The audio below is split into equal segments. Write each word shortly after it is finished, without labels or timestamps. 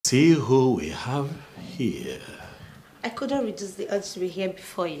See who we have here. I couldn't resist the urge to be here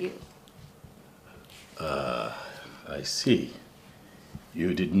before you. I see.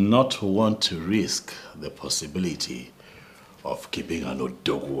 You did not want to risk the possibility of keeping an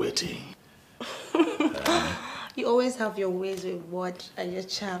odog waiting. You always have your ways with words and your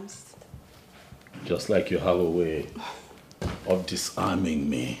charms. Just like you have a way of disarming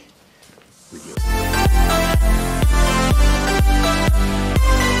me with your...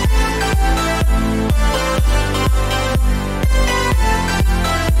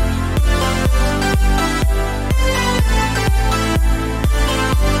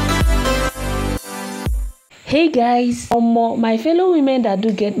 Hey guys, my fellow women that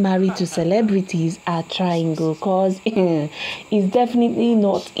do get married to celebrities are trying because it's definitely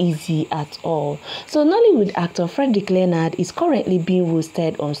not easy at all. So Nollywood actor Fredrick Leonard is currently being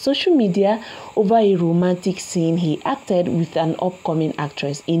roasted on social media over a romantic scene he acted with an upcoming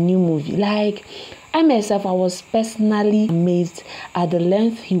actress in a new movie. Like, I myself, I was personally amazed at the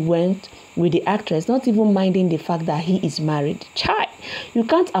length he went with the actress, not even minding the fact that he is married. Chai! You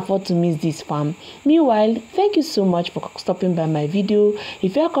can't afford to miss this, fam. Meanwhile, thank you so much for stopping by my video.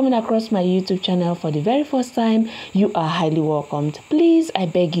 If you are coming across my YouTube channel for the very first time, you are highly welcomed. Please, I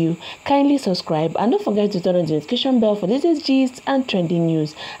beg you, kindly subscribe and don't forget to turn on the notification bell for latest gists and trending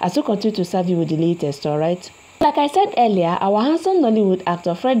news as we continue to serve you with the latest, alright? Like I said earlier, our handsome Nollywood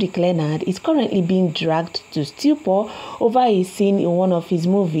actor Fredrick Leonard is currently being dragged to stupor over a scene in one of his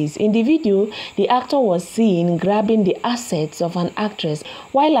movies. In the video, the actor was seen grabbing the assets of an actress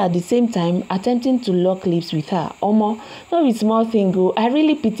while at the same time attempting to lock lips with her. Omo, not a small thing, I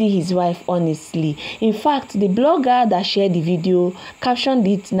really pity his wife, honestly. In fact, the blogger that shared the video captioned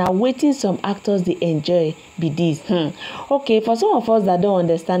it, "Now waiting some actors they enjoy be this." Okay, for some of us that don't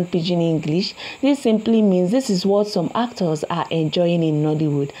understand pidgin English, this simply means this is what some actors are enjoying in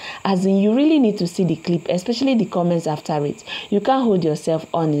Nollywood. As in, you really need to see the clip, especially the comments after it. You can't hold yourself,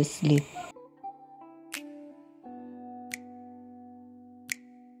 honestly.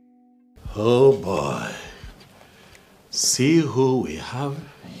 Oh boy. See who we have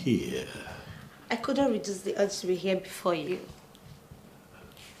here. I couldn't resist the urge to be here before you.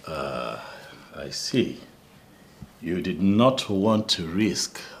 I see. You did not want to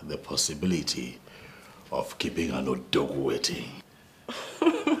risk the possibility of keeping an odog waiting.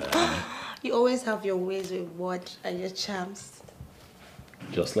 You always have your ways with words and your charms.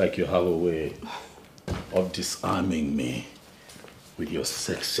 Just like you have a way of disarming me with your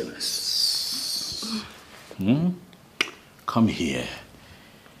sexiness. Come here.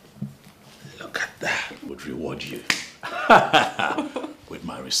 Look at that. Would reward you. With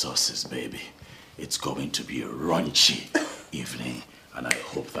my resources, baby. It's going to be a raunchy evening, and I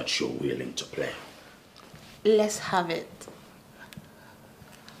hope that you're willing to play. Let's have it.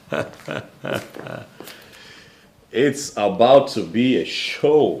 It's about to be a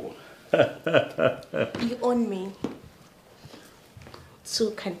show. You own me.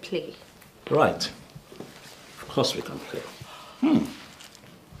 Two can play. Right. Of course we can play. You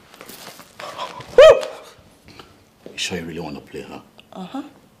sure you really want to play, huh? Uh-huh.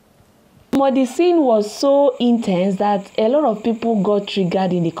 But the scene was so intense that a lot of people got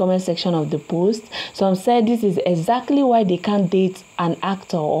triggered in the comment section of the post. Some said this is exactly why they can't date an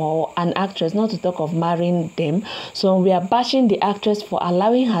actor or an actress, not to talk of marrying them. So we are bashing the actress for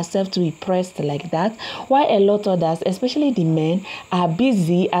allowing herself to be pressed like that, while a lot of others, especially the men, are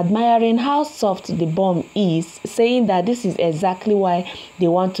busy admiring how soft the bomb is, saying that this is exactly why they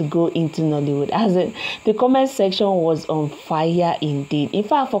want to go into Nollywood. As in, the comment section was on fire indeed. In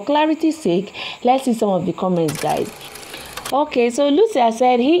fact, for clarity's sake, let's see some of the comments, guys. Okay, so Lucia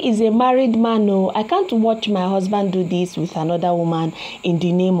said, he is a married man. No, I can't watch my husband do this with another woman in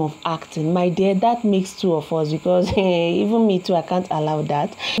the name of acting. My dear, that makes two of us, because even me too, I can't allow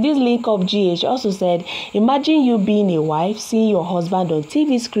that. This link up GH also said, imagine you being a wife, seeing your husband on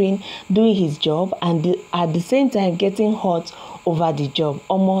TV screen doing his job and at the same time getting hot over the job.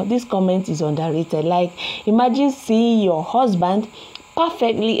 Omo, this comment is underrated. Like, imagine seeing your husband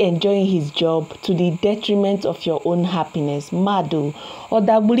perfectly enjoying his job to the detriment of your own happiness. Mado. Or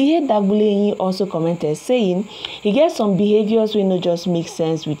Dagbule also commented saying he gets some behaviors will not just make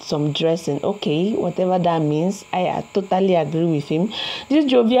sense with some dressing. Okay, whatever that means, I totally agree with him. This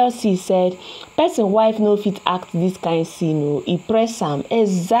jovial C said, person wife no fit act this kind scene. No, he press him.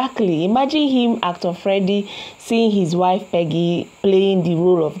 Exactly. Imagine him, actor Freddy, seeing his wife Peggy playing the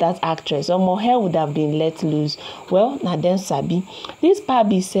role of that actress. Or more hair would have been let loose. Well, now then Sabi. This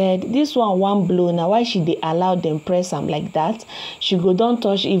Pabi said, this one blow. Now why should they allow them press him like that? She go don't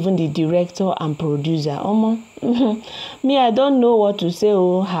touch even the director and producer. Me, I don't know what to say.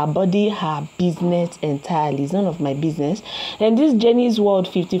 Oh, her body, her business entirely. It's none of my business. And this Jenny's World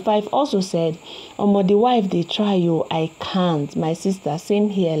 55 also said, the wife they try you, I can't. My sister, same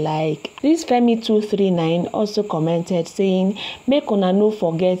here. Like this Femi 239 also commented saying, make una no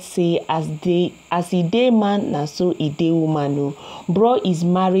forget say as he day man na so he day woman. Oh. Bro is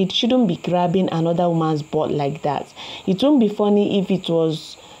married, shouldn't be grabbing another woman's butt like that. It won't be funny if it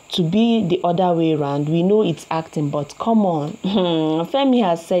was to be the other way around. We know it's acting, but come on. Femi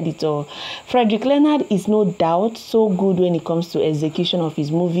has said it all. Fredrick Leonard is no doubt so good when it comes to execution of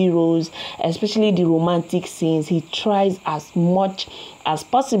his movie roles, especially the romantic scenes. He tries as much as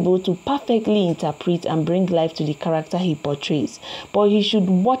possible to perfectly interpret and bring life to the character he portrays. But he should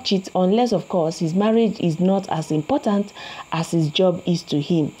watch it unless, of course, his marriage is not as important as his job is to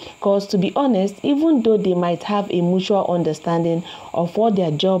him. Because to be honest, even though they might have a mutual understanding of what their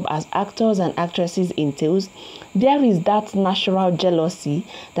job as actors and actresses entails, there is that natural jealousy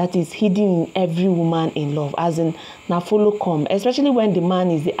that is hidden in every woman in love, as in na follow come, especially when the man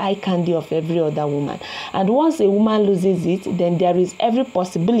is the eye candy of every other woman. And once a woman loses it, then there is every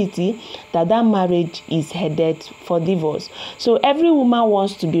possibility that that marriage is headed for divorce. So every woman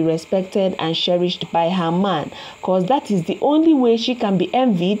wants to be respected and cherished by her man, because that is the only way she can be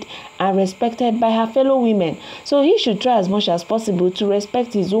envied and respected by her fellow women. So he should try as much as possible to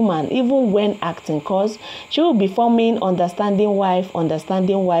respect his woman, even when acting, because she will be forming understanding wife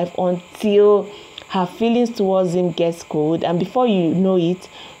until her feelings towards him gets cold, and before you know it,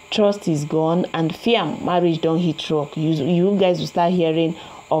 trust is gone and marriage don't hit rock. You guys will start hearing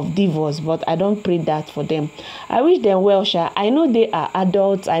of divorce, but I don't pray that for them. I wish them well, Sha. I know they are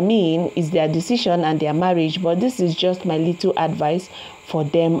adults. I mean, it's their decision and their marriage, but this is just my little advice for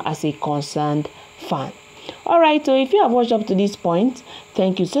them as a concerned fan. Alright, so if you have watched up to this point,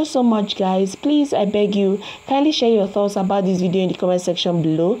 thank you so much, guys. Please, I beg you, kindly share your thoughts about this video in the comment section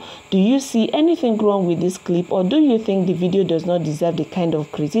below. Do you see anything wrong with this clip, or do you think the video does not deserve the kind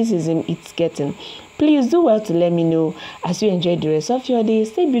of criticism it's getting? Please do well to let me know. As you enjoy the rest of your day,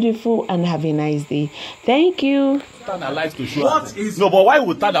 stay beautiful and have a nice day. Thank you. I like to show what is no, but why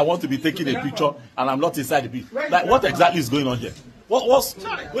would Tada want to be taking a picture and I'm not inside the picture? Like, what exactly is going on here? What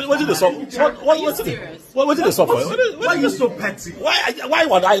did the song? What did the song? Why are you so petty? Why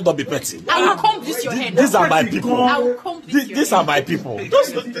would I not be petty? I will comb this your head. These are my people. I will comb this your These are my people.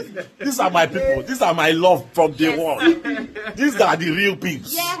 These are my people. These are my love from day one. These are the real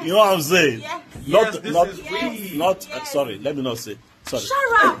peeps. Yeah. You know what I'm saying? Yeah. Not. Sorry, let me not say. Sorry.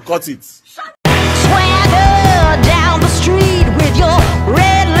 Shut up. Cut it. Swagger down the street with your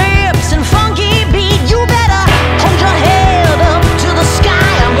red